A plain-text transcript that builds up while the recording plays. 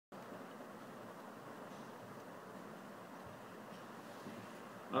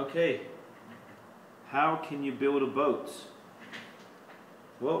Okay, how can you build a boat?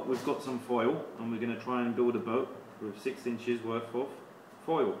 Well, we've got some foil and we're going to try and build a boat with 6 inches worth of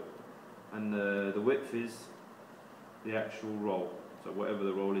foil, and the width is the actual roll, so whatever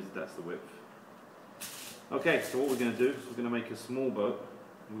the roll is, that's the width. Okay, so what we're going to do is we're going to make a small boat.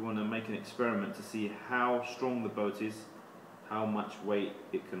 We want to make an experiment to see how strong the boat is, how much weight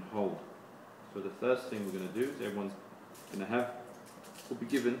it can hold. So the first thing we're going to do is everyone's going to will be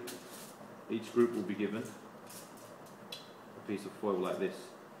given, each group will be given a piece of foil like this,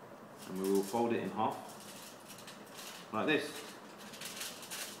 and we will fold it in half like this.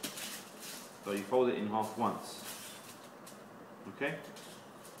 So you fold it in half once, okay,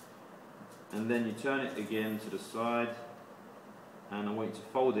 and then you turn it again to the side, and I want you to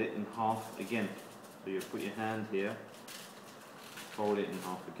fold it in half again. So you put your hand here, fold it in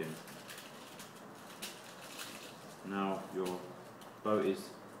half again. Now your boat is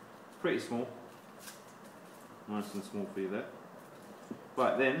pretty small, nice and small for you there.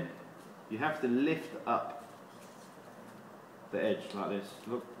 Right, then you have to lift up the edge like this.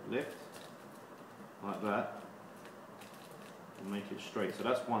 Look, lift like that and make it straight. So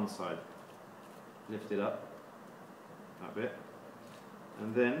that's one side. Lift it up that bit,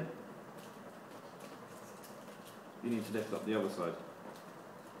 and then you need to lift up the other side.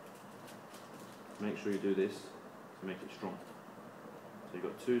 Make sure you do this to make it strong. So you've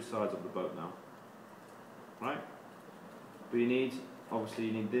got 2 sides of the boat now, right? But you need, obviously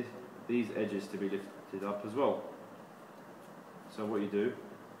you need these edges to be lifted up as well. So what you do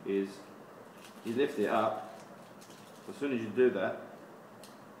is you lift it up. As soon as you do that,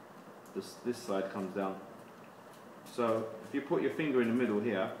 this side comes down. So if you put your finger in the middle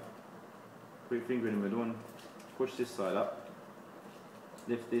here, put your finger in the middle and push this side up,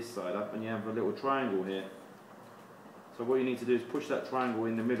 lift this side up, and you have a little triangle here. So what you need to do is push that triangle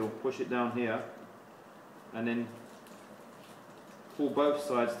in the middle, push it down here, and then pull both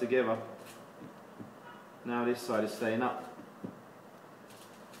sides together. Now this side is staying up.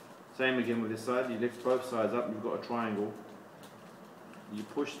 Same again with this side, you lift both sides up, you've got a triangle. You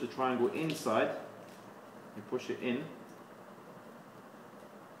push the triangle inside, you push it in,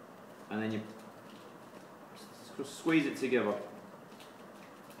 and then you squeeze it together.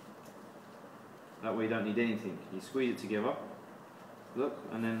 That way you don't need anything. You squeeze it together, look,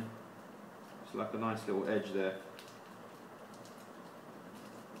 and then it's like a nice little edge there.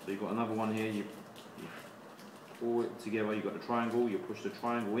 So you've got another one here, you pull it together, you've got the triangle, you push the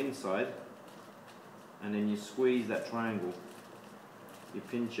triangle inside, and then you squeeze that triangle. You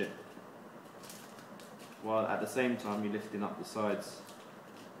pinch it, while at the same time you're lifting up the sides.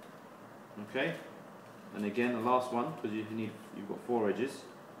 Okay? And again, the last one, because you've got 4 edges.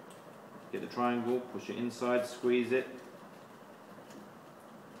 Get the triangle, push it inside, squeeze it,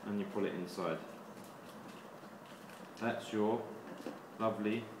 and you pull it inside. That's your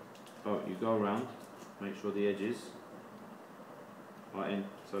lovely boat. You go around, make sure the edges are in.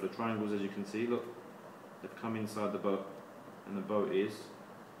 So the triangles, as you can see, look, they've come inside the boat, and the boat is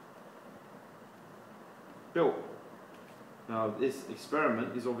built. Now this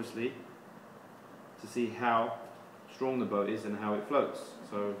experiment is obviously to see how strong the boat is and how it floats.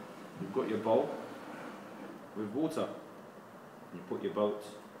 So you've got your bowl with water. You put your boat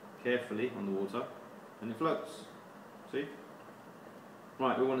carefully on the water and it floats. See?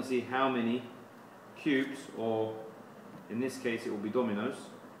 Right, we want to see how many cubes, or in this case it will be dominoes,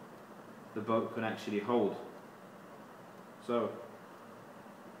 the boat can actually hold. So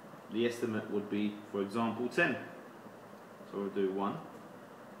the estimate would be, for example, 10. So we'll do 1,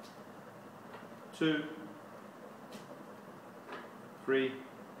 2, 3,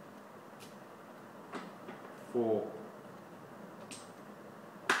 4,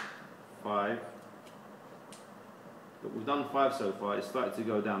 5. But we've done 5 so far. It's started to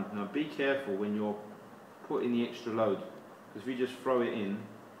go down. Now be careful when you're putting the extra load, because if you just throw it in,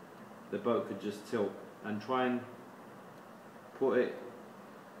 the boat could just tilt. And try and put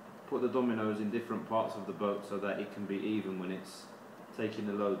the dominoes in different parts of the boat so that it can be even when it's taking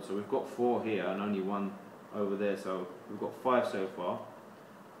the load. So we've got 4 here and only 1 over there, so we've got 5 so far.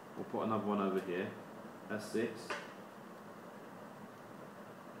 We'll put another one over here. That's 6,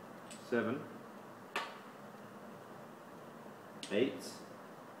 7, 8,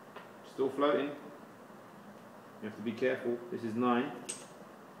 still floating. You have to be careful. This is 9,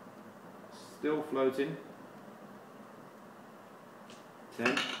 still floating.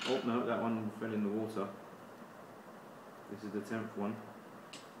 10, oh no, that one fell in the water. This is the 10th one.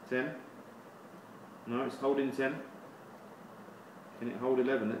 10, no, it's holding 10. Can it hold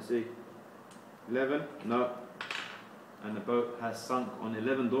 11? Let's see. 11, no. and the boat has sunk on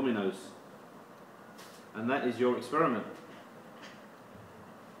 11 dominoes. And that is your experiment.